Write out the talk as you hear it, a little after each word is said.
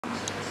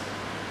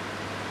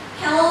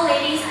Hello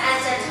ladies and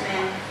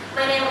gentlemen,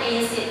 my name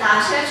is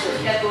Sita Cho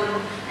DPST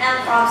I'm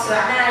from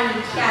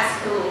Sita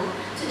School.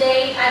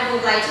 Today I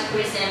would like to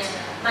present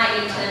my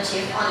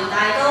internship on the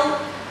title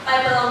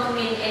Biological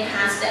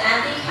Enhance the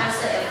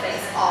Anti-Cancer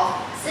Effects of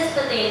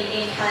Cisplatin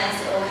in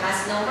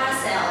cholangiocarcinoma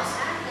cells.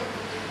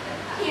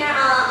 Here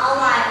are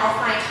outline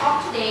of my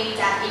talk today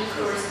that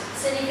includes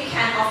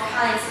significance of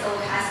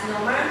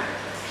cholangiocarcinoma,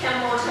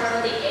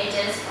 chemotherapeutic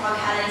agents for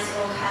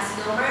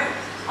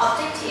cholangiocarcinoma,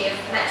 objective,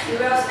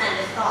 materials and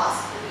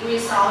thoughts,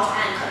 result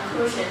and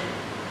conclusion.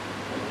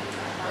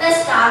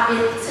 Let's start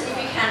with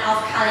significance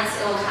of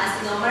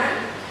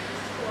cholangiocarcinoma.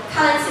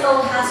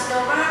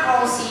 Cholangiocarcinoma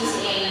or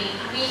CCA,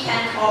 we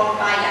can call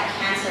bile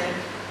cancer.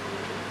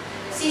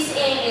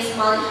 CCA is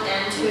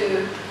malignant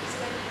to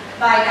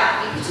bile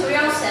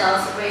epithelial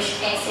cells which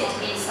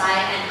exist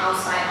inside and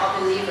outside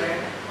of the liver.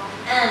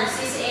 And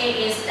CCA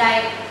is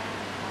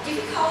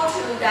difficult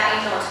to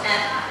diagnose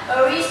at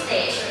early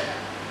stage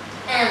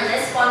and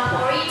respond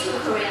poorly to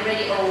current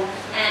radio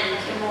and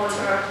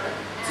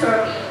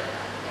chemotherapy.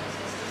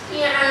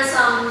 Here are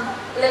some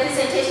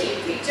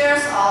representative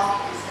pictures of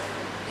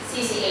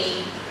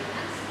CCA.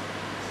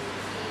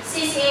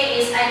 CCA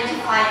is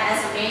identified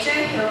as a major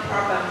health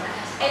problem,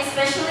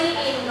 especially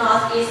in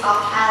northeast of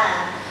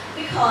Thailand,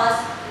 because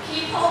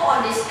people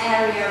on this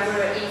area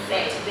were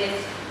infected with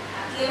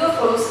liver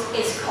flues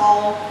is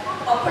called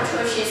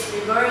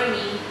opportunistic liver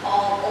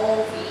or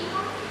OV,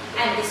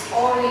 and this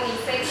OV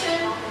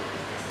infection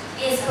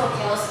is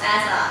proposed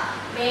as a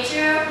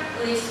major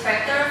risk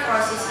factor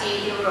for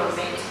CCA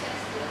development.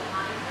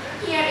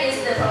 Here is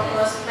the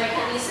proposed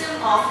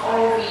mechanism of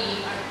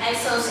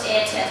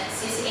OV-associated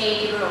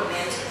CCA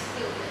development.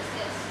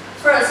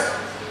 First,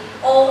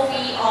 OV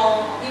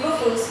or liver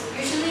flues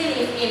usually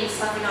live in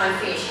sphenoid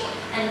fish,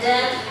 and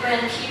then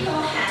when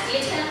people had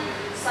eaten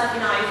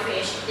sphenoid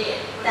fish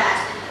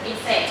that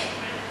infect,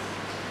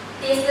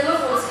 these liver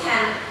flues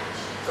can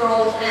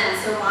grow and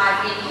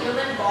survive in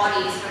human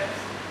bodies,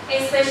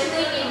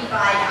 especially in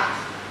bile duct.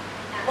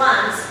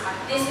 Once,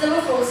 these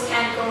liver flues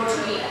can grow to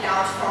the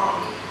adult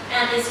form,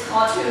 and is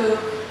called to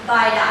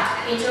bile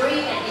duct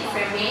injury and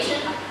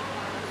inflammation.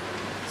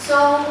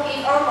 So,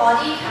 if our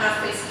body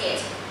cannot fix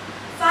it,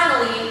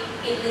 finally,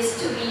 it leads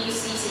to be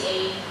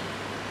CCA.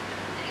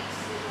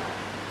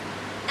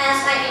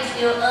 As I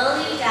introduced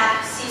earlier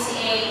that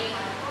CCA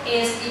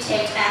is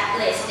detected at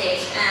late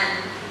stage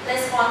and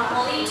respond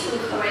only to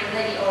current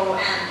radio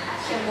and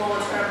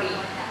chemotherapy.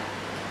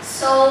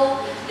 So,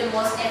 the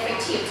most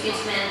effective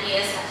treatment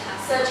is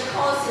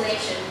surgical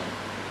selection.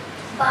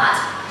 But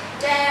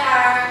there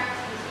are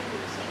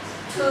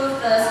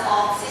 2/3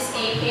 of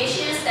CCA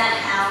patients that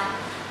have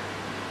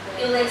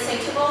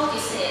irresectable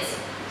disease.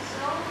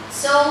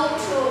 So,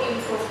 to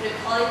improve the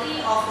quality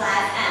of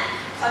life and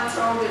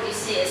control the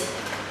disease,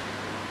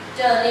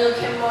 the new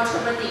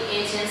chemotherapeutic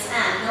agents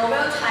and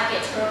novel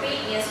target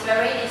therapy is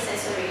very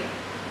necessary.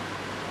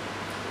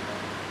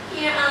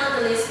 Here are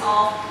the list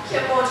of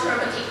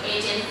chemotherapeutic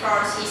agents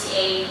for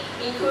CCA,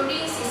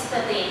 including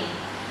cisplatin.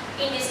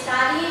 In this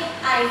study,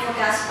 I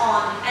focus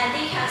on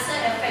anti-cancer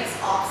effects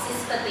of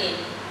cisplatin.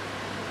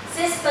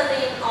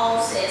 Cisplatin or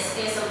cis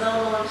is a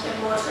well-known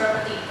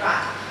chemotherapeutic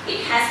drug.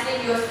 It has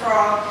been used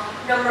for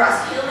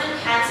numerous human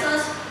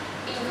cancers,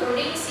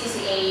 including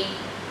CCA,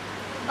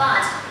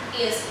 but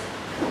is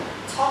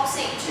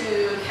toxic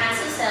to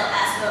cancer cells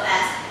as well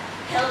as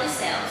healthy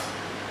cells.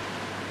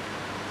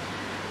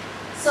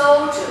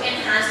 So, to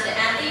enhance the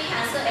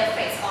anti-cancer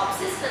effects of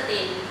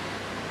cisplatin,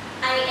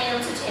 I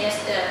aim to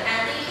test the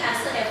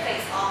anti-cancer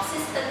effects of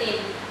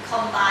cisplatin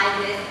combined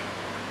with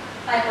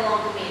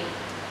biological.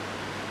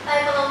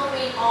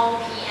 Biological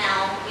or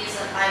PL is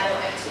a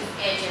bioactive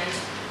agent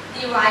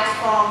derived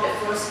from the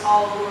fruits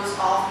or roots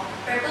of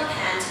pepper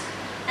plant,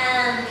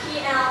 and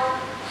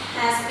PL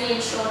has been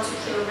shown to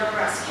kill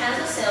numerous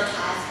cancer cell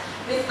types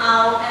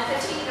without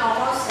affecting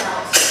normal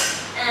cells.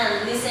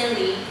 And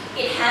recently,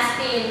 it has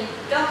been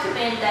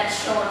documented that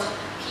showed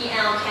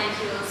PL can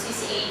kill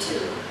CCA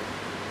too.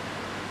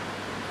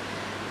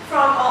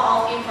 From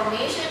all of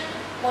information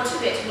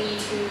motivates me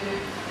to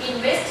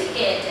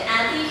investigate the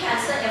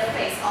anti-cancer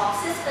effects of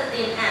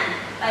cisplatin and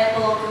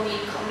biological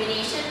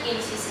combination in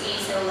CCA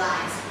cell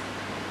lines.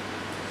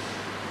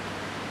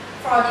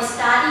 For this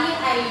study,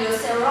 I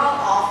used several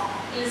of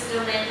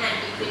instruments and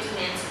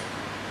equipment,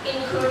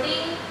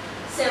 including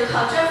cell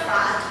culture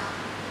flask,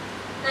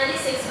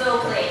 96 well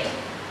plate,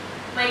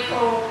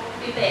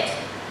 micropipette,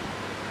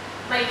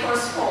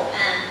 microscope,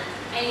 and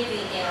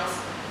anything else.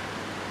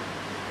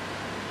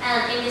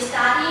 And in this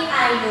study,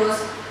 I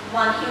used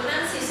one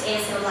human CCA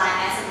cell line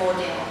as a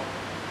model.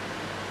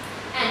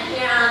 And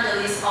here are the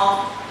list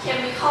of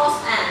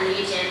chemicals and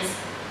reagents.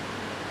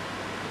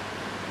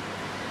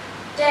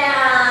 There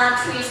are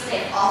 3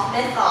 steps of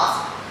methods.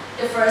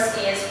 The first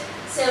is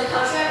cell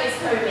culture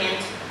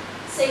experiment.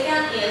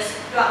 Second is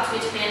drug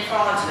treatment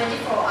for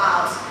 24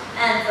 hours.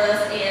 And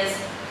third is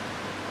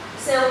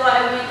cell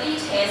viability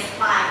test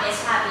by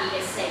SRB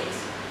assays.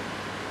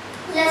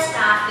 Let's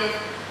start with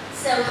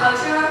cell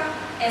culture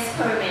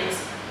experiments.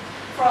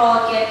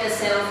 forget the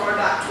cell for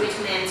drug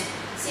treatment.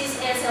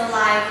 CCA cell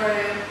line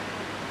were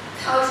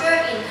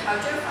cultured in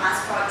culture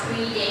fast for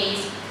 3 days.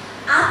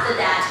 After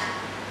that,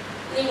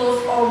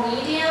 remove all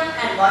medium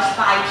and wash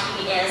by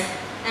PBS,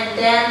 and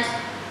then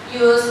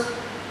use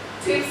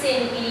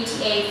trypsin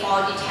EDTA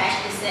for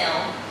detach the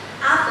cell.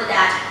 After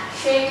that,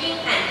 shaking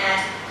and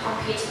add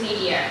complete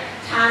media,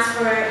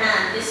 transfer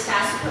and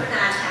discard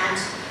supernatant,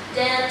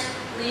 then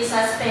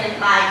resuspend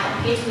by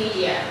complete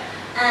media,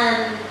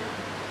 and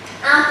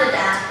after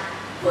that,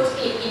 put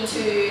it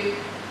into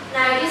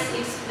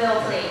 96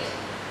 well plate.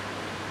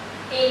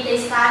 In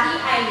this study,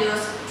 I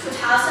used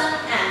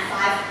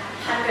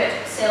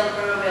 2,500 cell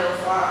per well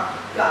for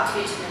drug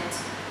treatment.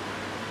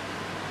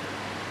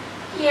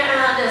 Here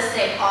are the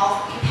steps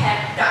of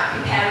drug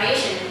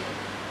preparation.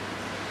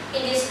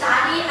 In this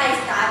study, I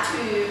start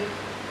to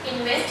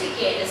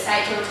investigate the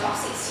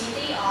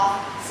cytotoxicity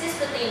of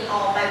cystatin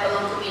or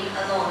bivalomectin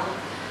alone.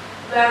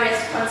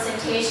 Various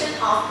concentration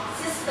of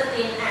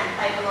cystatin and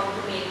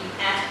bivalomectin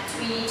at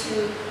 3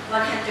 to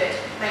 100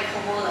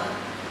 micromolar,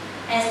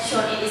 as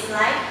shown in this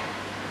slide.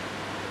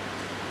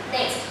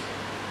 Next,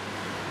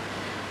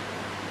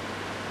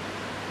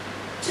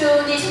 to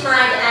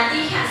determine the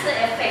anti-cancer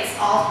effects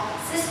of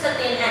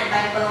cystatin and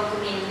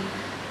bivalomectin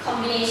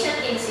combination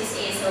in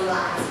CCA cell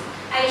lines,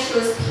 I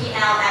choose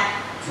PL at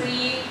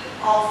 3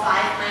 or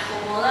 5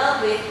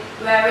 micromolar with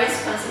various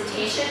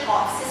concentration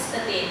of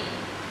cystatin,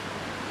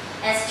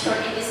 as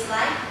shown in this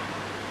slide.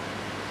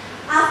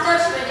 After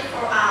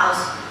 24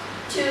 hours,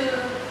 to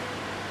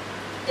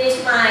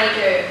determine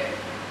the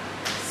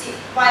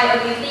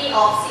viability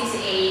of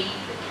CCA,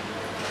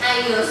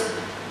 I use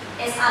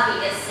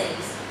SRBS6.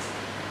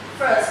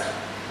 First,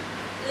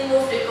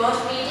 remove the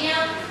gold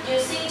medium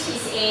using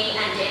TCA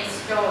and then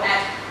store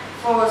at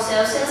 4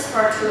 Celsius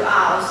for 2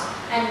 hours,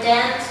 and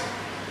then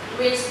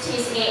rinse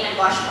TCA and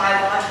wash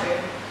by water.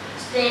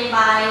 Strain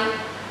by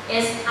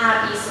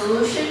SRB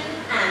solution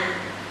and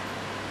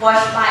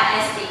wash by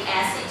acetic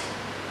acid,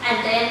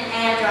 and then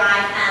air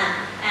dry and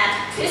add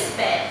twist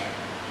bed.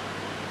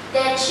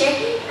 Then shake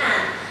it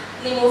and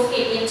remove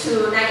it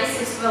into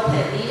 96 well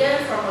per liter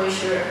for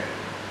moisture.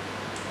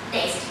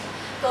 Next,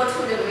 go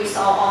to the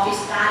result of this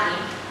study.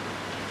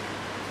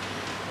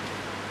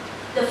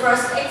 The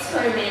first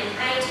experiment,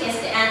 I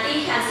test the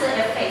anti-cancer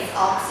effects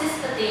of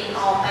cystatin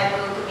or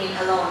bivalomectin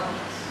alone.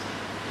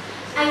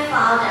 I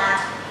found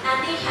that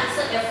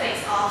anti-cancer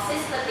effects of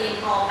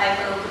cystatin or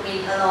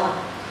bivalomectin alone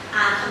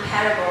are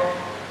comparable.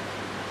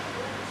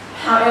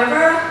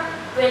 However,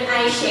 when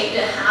I check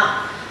the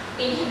half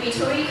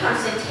inhibitory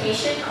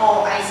concentration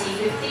or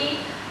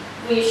IC50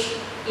 which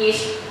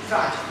each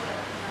drug,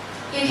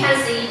 you can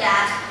see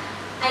that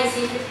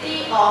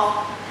IC50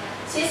 of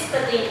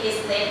cystatin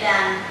is less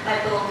than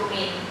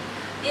bivalomectin.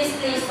 This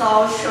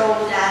result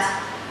shows that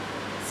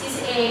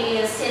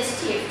CCA is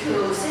sensitive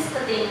to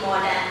cystatin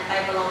more than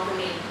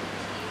bivalomectin.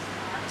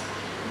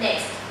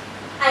 Next,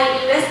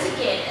 I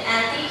investigate the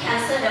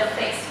anti-cancer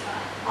effects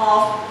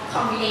of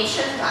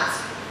combination drugs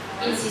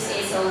in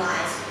CCA cell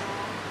lines.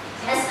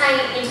 As I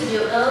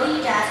introduced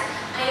earlier that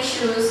I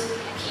choose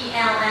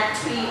PL at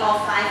 3 or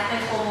 5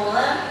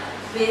 micromolar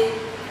with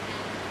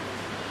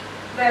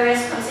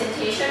various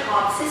concentration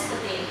of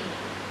cystatin.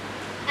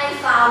 I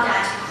found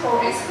that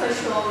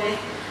co-exposure with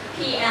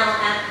PL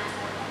at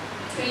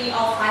 3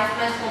 or 5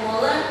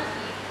 micromolar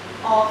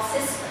of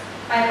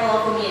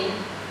bivalomectin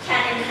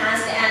can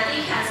enhance the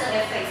anti-cancer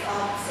effects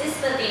of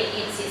cystatin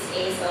in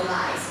CCA cell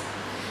lines,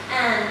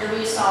 and the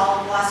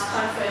result was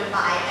confirmed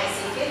by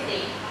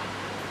IC50.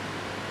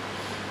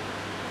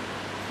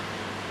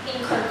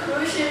 In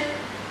conclusion,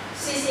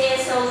 CCA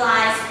cell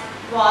lines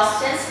was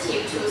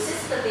sensitive to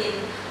cystatin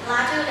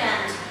larger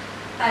than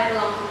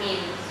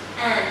bivalomectin,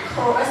 and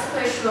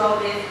co-exposure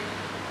with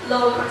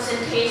low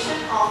concentration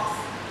of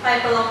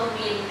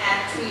bivalomectin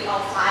at 3 or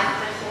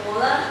 5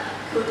 micromolar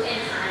could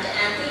enhance the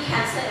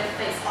anti-cancer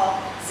effects of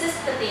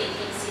cystatin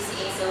in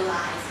CCA cell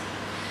lines.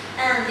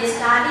 And this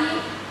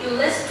study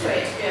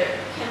illustrates the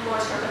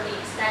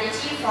chemotherapeutic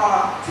strategy for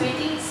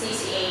treating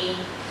CCA.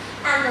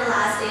 And the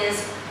last is,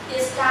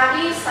 this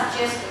study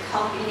suggests the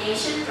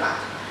combination drug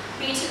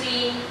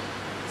between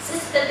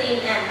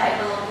cystatin and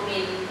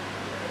bivalomectin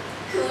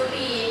could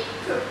be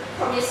a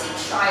promising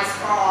choice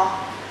for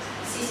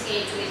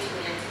CCA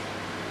treatment.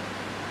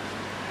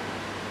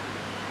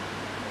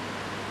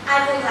 I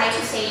would like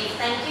to say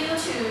thank you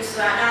to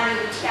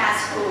Sita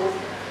School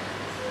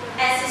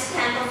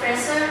Assistant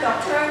Professor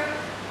Dr.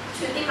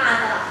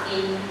 Chutimata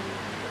in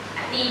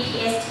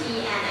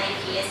DPST and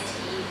IPST.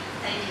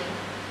 Thank you.